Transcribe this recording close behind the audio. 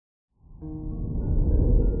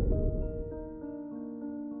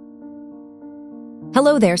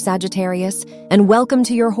Hello there, Sagittarius, and welcome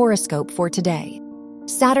to your horoscope for today,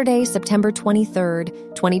 Saturday, September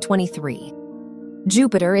 23rd, 2023.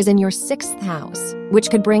 Jupiter is in your 6th house, which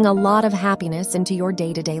could bring a lot of happiness into your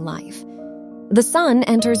day-to-day life. The Sun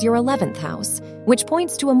enters your 11th house, which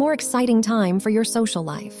points to a more exciting time for your social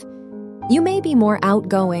life. You may be more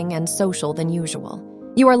outgoing and social than usual.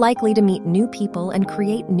 You are likely to meet new people and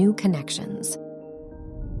create new connections.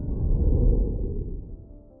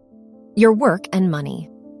 Your work and money.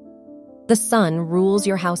 The Sun rules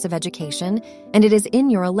your house of education, and it is in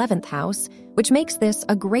your 11th house, which makes this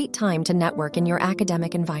a great time to network in your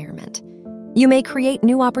academic environment. You may create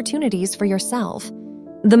new opportunities for yourself.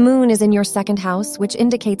 The Moon is in your 2nd house, which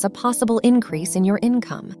indicates a possible increase in your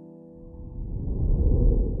income.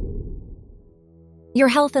 Your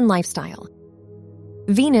health and lifestyle.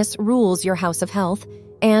 Venus rules your house of health,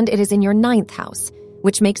 and it is in your 9th house,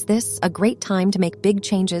 which makes this a great time to make big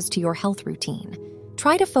changes to your health routine.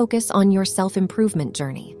 Try to focus on your self-improvement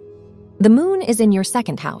journey. The Moon is in your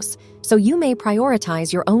 2nd house, so you may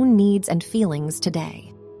prioritize your own needs and feelings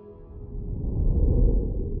today.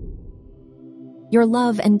 Your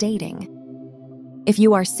love and dating. If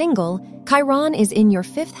you are single, Chiron is in your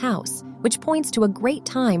 5th house, which points to a great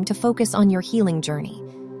time to focus on your healing journey.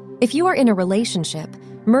 If you are in a relationship,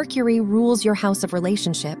 Mercury rules your house of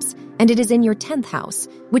relationships, and it is in your 10th house,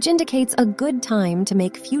 which indicates a good time to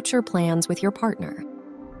make future plans with your partner.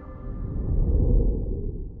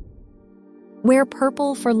 Wear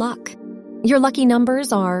purple for luck. Your lucky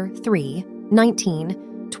numbers are 3,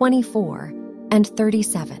 19, 24, and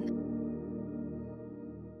 37.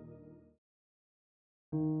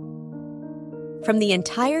 From the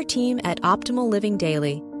entire team at Optimal Living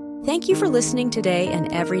Daily, thank you for listening today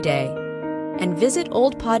and every day. And visit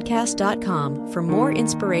oldpodcast.com for more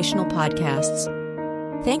inspirational podcasts.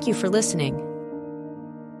 Thank you for listening.